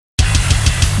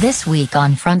This week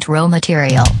on Front Row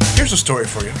Material. Here's a story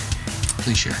for you.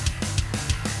 Please share.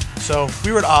 So,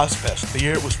 we were at Ozfest, the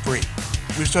year it was free.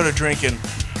 We started drinking,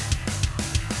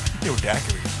 they were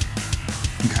daiquiris.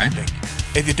 Okay.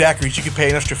 At the daiquiris, you could pay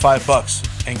an extra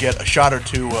 $5 and get a shot or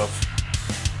two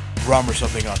of rum or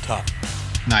something on top.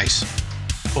 Nice.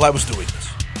 Well, I was doing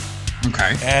this.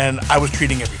 Okay. And I was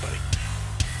treating everybody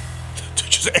to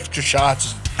just extra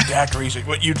shots, daiquiris,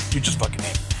 what you just fucking name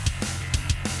it.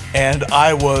 And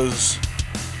I was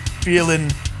feeling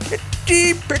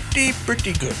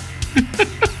pretty good.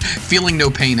 Feeling no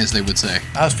pain, as they would say.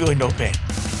 I was feeling no pain.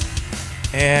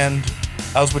 And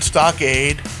I was with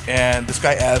Stockade and this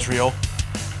guy Azriel,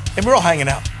 and we were all hanging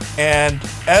out. And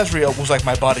Azriel was like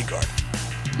my bodyguard.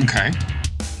 Okay.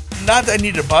 Not that I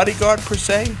needed a bodyguard per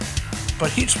se,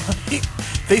 but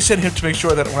they sent him to make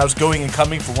sure that when I was going and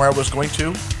coming from where I was going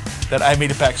to, that I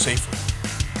made it back safely.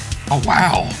 Oh,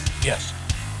 wow. Yes.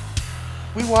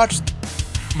 We watched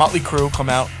Motley Crue come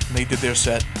out, and they did their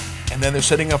set, and then they're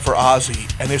setting up for Ozzy,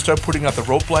 and they start putting out the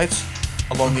rope lights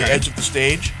along the edge of the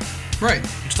stage. Right.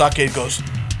 Stockade goes,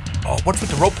 "Oh, what's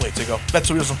with the rope lights?" They go, "That's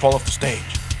so he doesn't fall off the stage."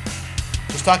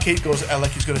 So Stockade goes,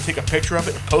 like he's going to take a picture of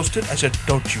it and post it. I said,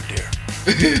 "Don't you dare."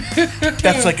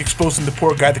 That's like exposing the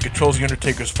poor guy that controls the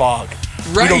Undertaker's fog.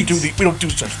 Right. We don't do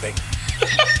such thing.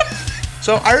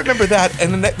 So I remember that,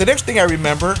 and the next thing I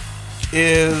remember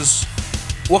is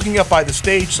walking up by the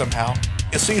stage somehow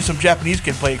and seeing some Japanese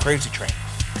kid playing Crazy Train.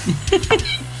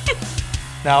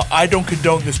 Now, I don't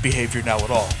condone this behavior now at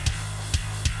all.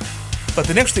 But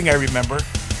the next thing I remember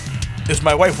is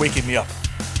my wife waking me up.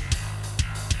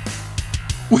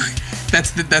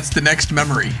 That's the next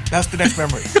memory. That's the next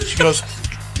memory. She goes,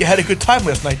 "You had a good time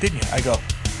last night, didn't you?" I go,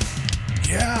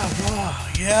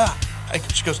 "Yeah."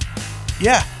 She goes,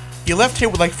 "Yeah. You left here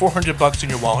with like $400 in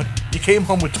your wallet. You came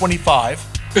home with 25.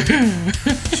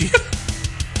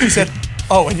 She said,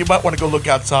 "Oh, and you might want to go look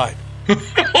outside."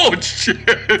 Oh,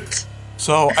 shit.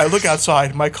 So I look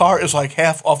outside. My car is like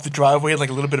half off the driveway in like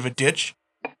a little bit of a ditch.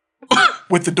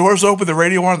 With the doors open, the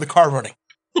radio on, and the car running.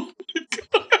 Oh, my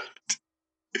God.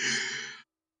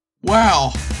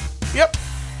 Wow. Yep.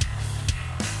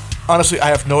 Honestly, I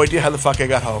have no idea how the fuck I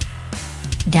got home.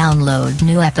 Download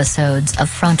new episodes of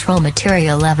Front Row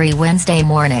Material every Wednesday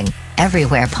morning,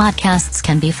 everywhere podcasts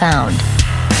can be found.